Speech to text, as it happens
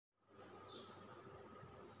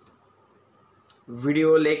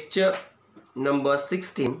Video lecture number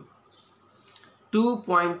 16,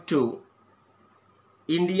 2.2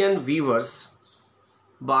 Indian Weavers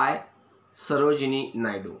by Sarojini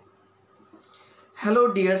Naidu.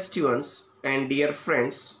 Hello dear students and dear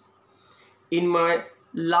friends. In my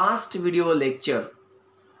last video lecture,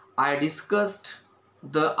 I discussed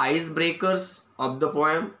the icebreakers of the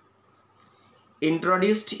poem,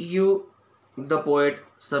 introduced you the poet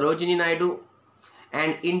Sarojini Naidu,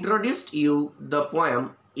 and introduced you the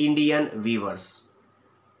poem Indian Weavers.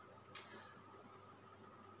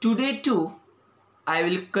 Today too, I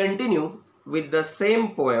will continue with the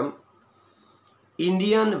same poem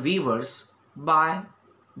Indian Weavers by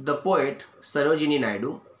the poet Sarojini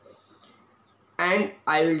Naidu, and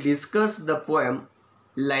I will discuss the poem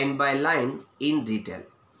line by line in detail.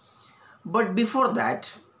 But before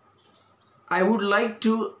that, I would like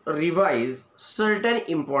to revise certain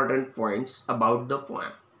important points about the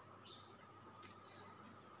poem.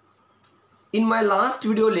 In my last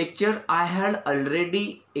video lecture, I had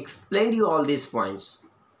already explained you all these points.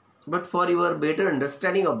 But for your better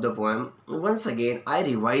understanding of the poem, once again I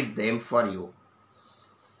revised them for you.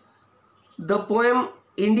 The poem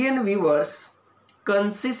Indian Weavers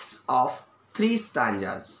consists of 3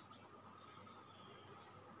 stanzas.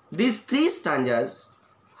 These 3 stanzas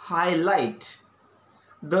highlight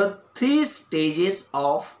the 3 stages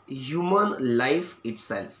of human life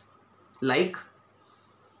itself, like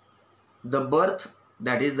the birth,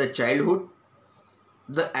 that is the childhood,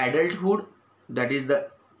 the adulthood, that is the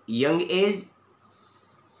young age,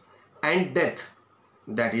 and death,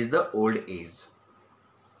 that is the old age.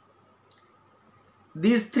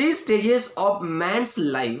 These 3 stages of man's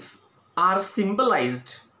life are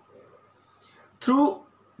symbolized through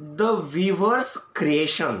the weaver's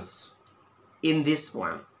creations in this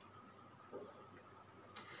poem.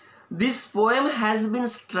 This poem has been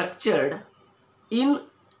structured in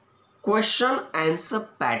question-answer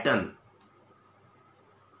pattern.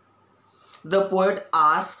 The poet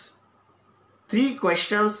asks 3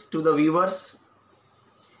 questions to the weavers,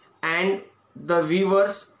 and the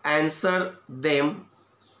weavers answer them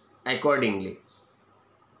accordingly.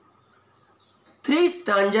 3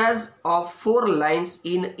 stanzas of 4 lines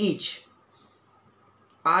in each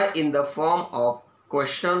are in the form of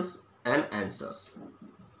questions and answers.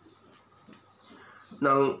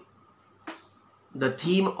 Now, the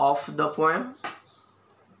theme of the poem.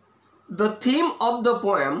 The theme of the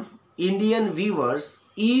poem Indian Weavers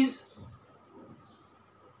is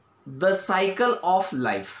the cycle of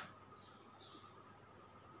life.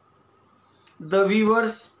 The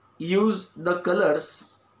weavers use the colors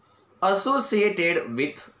associated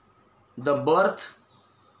with the birth,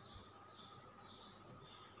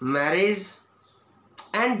 marriage,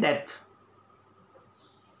 and death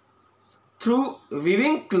through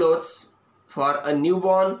weaving clothes for a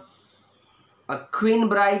newborn, a queen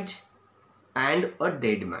bride, and a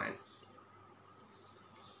dead man.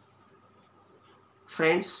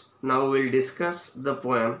 Friends, now we will discuss the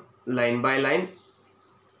poem line by line.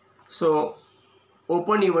 So,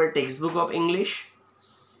 open your textbook of English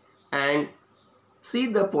and see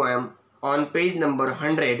the poem on page number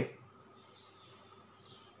 100,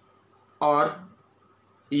 or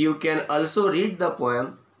you can also read the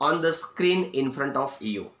poem on the screen in front of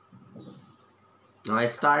you. Now I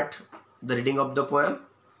start the reading of the poem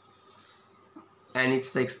and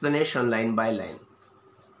its explanation line by line.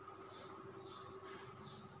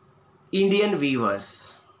 Indian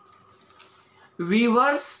Weavers.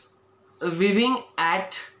 Weavers weaving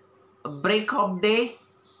at break of day.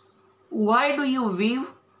 Why do you weave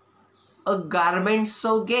a garment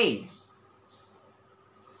so gay?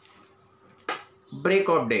 Break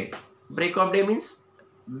of day. Break of day means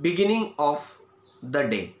beginning of the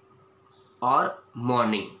day or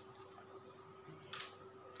morning.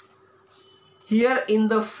 Here in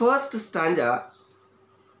the first stanza,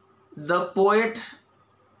 the poet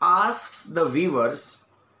asks the weavers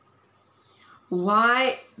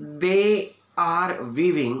why they are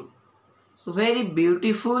weaving very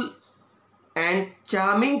beautiful and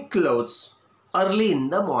charming clothes early in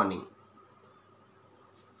the morning.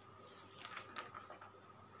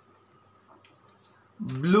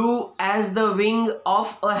 Blue as the wing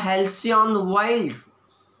of a halcyon wild,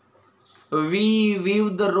 we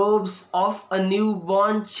weave the robes of a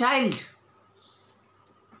newborn child.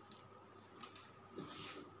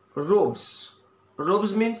 Robes.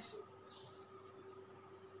 Robes means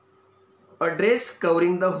a dress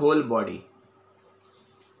covering the whole body,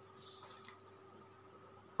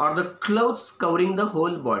 or the clothes covering the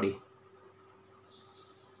whole body.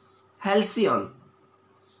 Halcyon.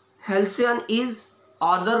 Halcyon is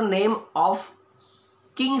other name of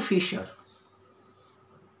kingfisher.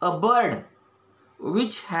 a bird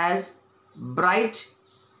which has bright,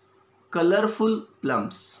 colorful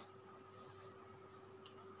plums.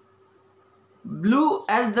 Blue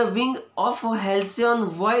as the wing of a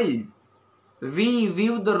halcyon wild, we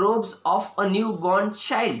view the robes of a newborn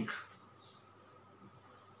child.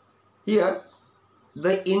 Here,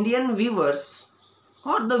 the Indian weavers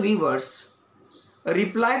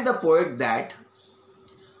replied the poet that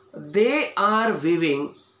they are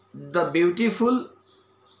weaving the beautiful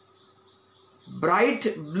bright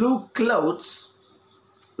blue clouds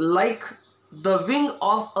like the wing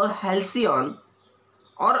of a halcyon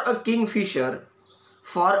or a kingfisher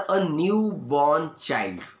for a newborn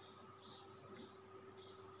child.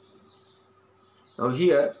 Now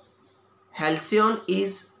here, halcyon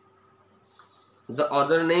is the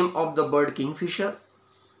other name of the bird kingfisher.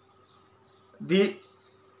 The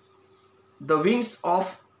wings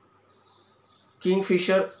of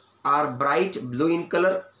kingfisher are bright blue in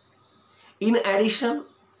color. In addition,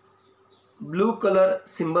 blue color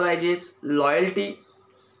symbolizes loyalty,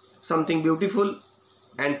 something beautiful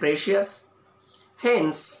and precious.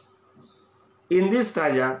 Hence, in this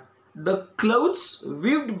stanza, the clothes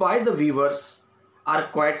weaved by the weavers are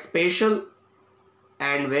quite special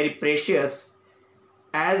and very precious,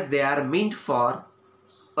 as they are meant for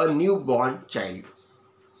a newborn child.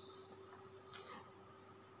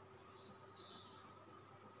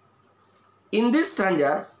 In this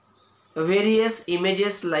stanza, various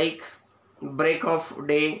images like break of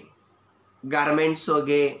day, garment so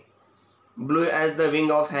gay, blue as the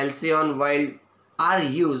wing of halcyon wild are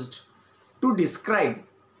used to describe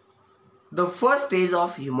the first stage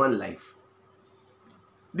of human life.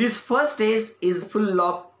 This first stage is full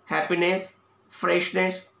of happiness,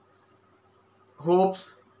 freshness, hope,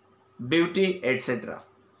 beauty, etc.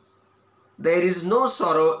 There is no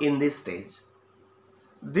sorrow in this stage.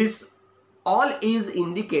 This all is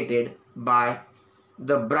indicated by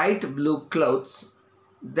the bright blue clouds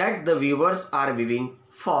that the weavers are weaving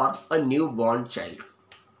for a newborn child.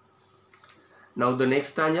 Now the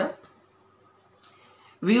next stanza.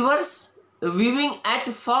 Weavers weaving at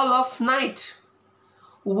fall of night,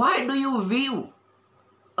 why do you weave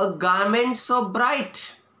a garment so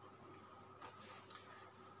bright?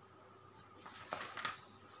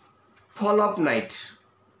 Fall of night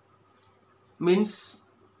means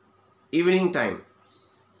evening time,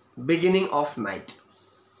 beginning of night.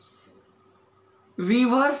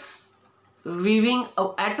 Weavers weaving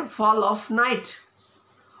at fall of night,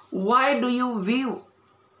 why do you weave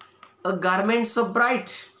a garment so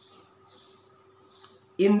bright?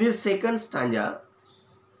 In this second stanza,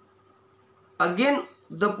 again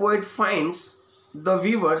the poet finds the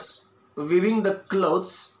weavers weaving the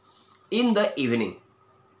clothes in the evening,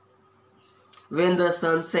 when the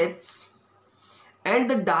sun sets and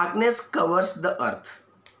the darkness covers the earth.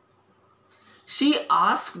 She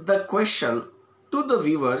asks the question to the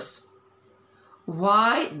weavers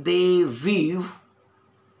why they weave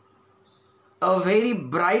a very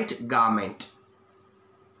bright garment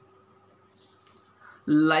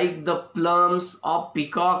like the plumes of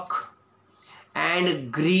peacock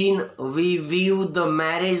and green we weave the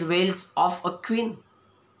marriage veils of a queen.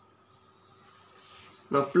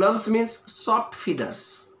 Now plumes means soft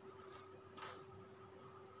feathers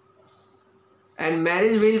and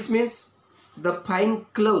marriage veils means the fine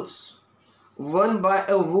clothes worn by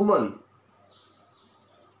a woman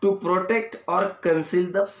to protect or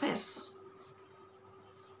conceal the face.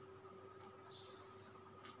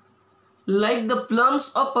 Like the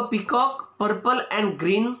plumes of a peacock, purple and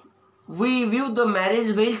green, we weave the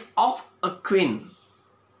marriage veils of a queen.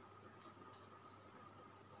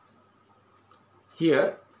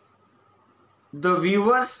 Here, the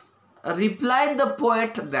weavers replied the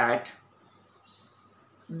poet that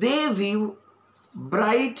they weave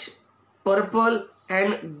bright purple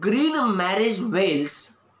and green marriage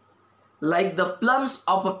veils like the plumes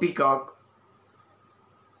of a peacock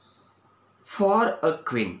for a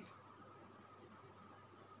queen.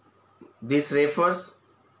 This refers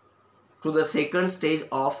to the second stage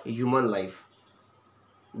of human life,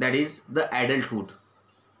 that is the adulthood,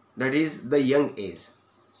 that is the young age.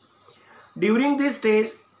 During this stage,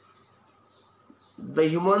 the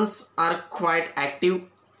humans are quite active.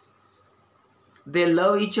 They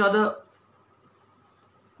love each other,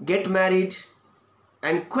 get married,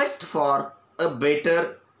 and quest for a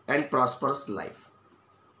better and prosperous life.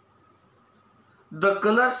 The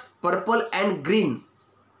colors purple and green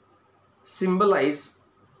symbolize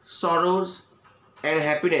sorrows and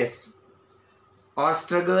happiness, or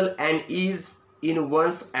struggle and ease in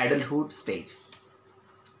one's adulthood stage.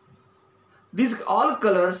 These all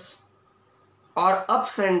colors are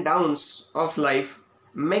ups and downs of life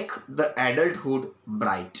make the adulthood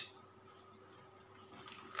bright.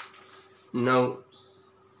 Now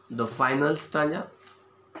the final stanza.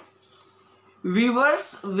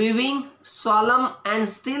 Weavers weaving solemn and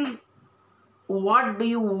still, what do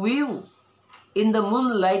you weave in the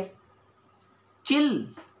moonlight chill?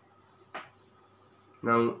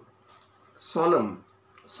 Now solemn.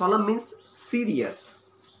 Solemn means serious.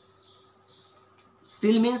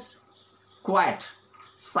 Still means quiet,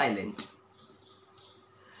 silent.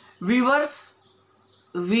 Weavers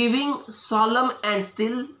weaving solemn and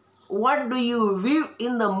still, what do you weave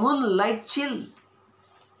in the moonlight chill?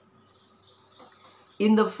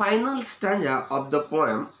 In the final stanza of the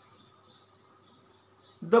poem,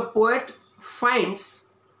 the poet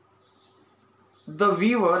finds the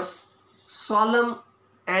weavers solemn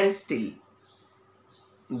and still.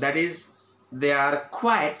 That is, they are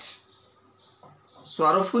quiet,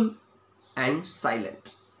 sorrowful and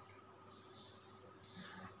silent.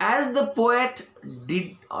 As the poet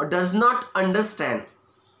does not understand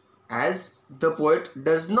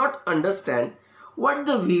what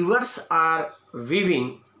the weavers are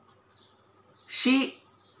weaving, she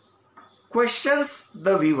questions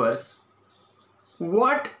the weavers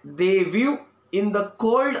what they weave in the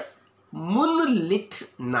cold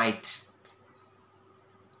moonlit night.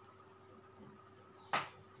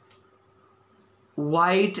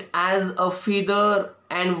 White as a feather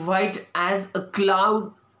and white as a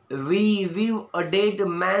cloud, we weave a dead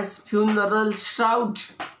man's funeral shroud.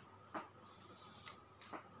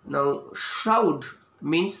 Now, shroud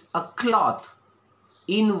means a cloth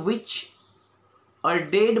in which a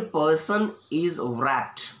dead person is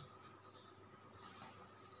wrapped.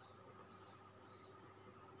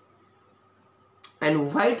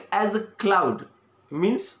 And white as a cloud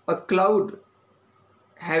means a cloud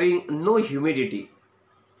having no humidity.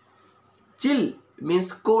 Chill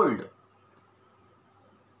means cold,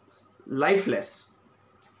 lifeless.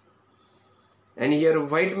 And here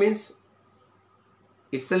white means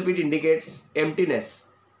itself, it indicates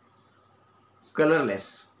emptiness,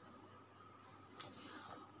 colorless.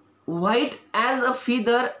 White as a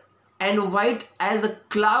feather and white as a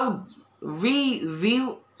cloud, we weave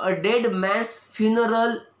a dead man's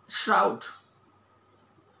funeral shroud.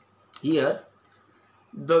 Here,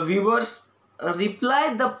 the weavers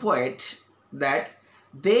reply the poet that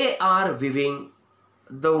they are weaving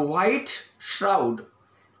the white shroud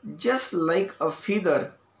just like a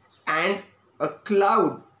feather and a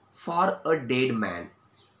cloud for a dead man.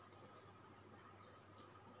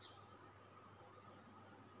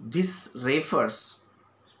 This refers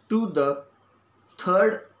to the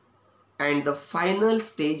third and the final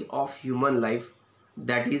stage of human life,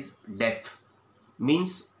 that is death,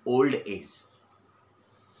 means old age,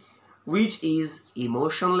 which is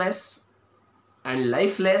emotionless and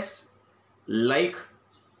lifeless like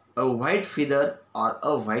a white feather or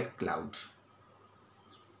a white cloud.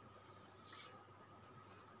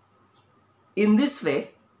 In this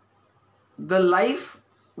way, the life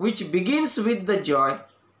which begins with the joy,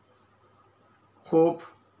 hope,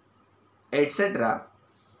 etc.,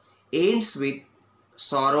 ends with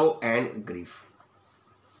sorrow and grief.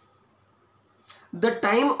 The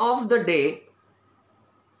time of the day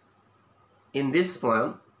in this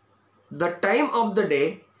poem, the time of the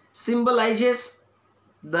day symbolizes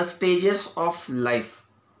the stages of life,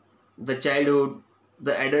 the childhood,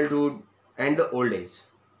 the adulthood and the old age.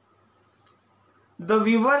 The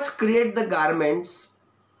weavers create the garments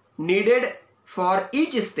needed for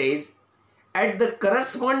each stage at the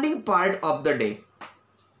corresponding part of the day.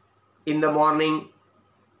 In the morning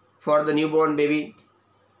for the newborn baby,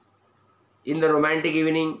 in the romantic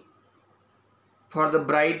evening for the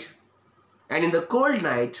bride, and in the cold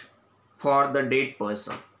night for the dead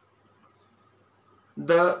person.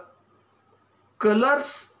 The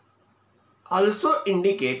colors also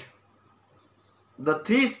indicate the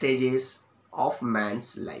three stages of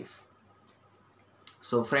man's life.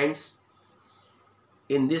 So friends,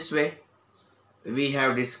 in this way we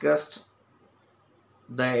have discussed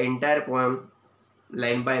the entire poem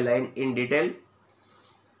line by line in detail.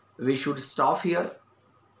 We should stop here.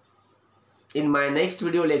 In my next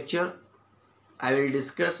video lecture, I will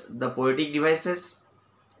discuss the poetic devices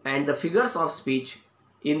and the figures of speech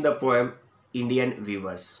in the poem Indian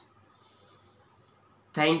Weavers.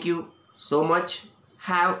 Thank you so much.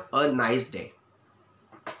 Have a nice day.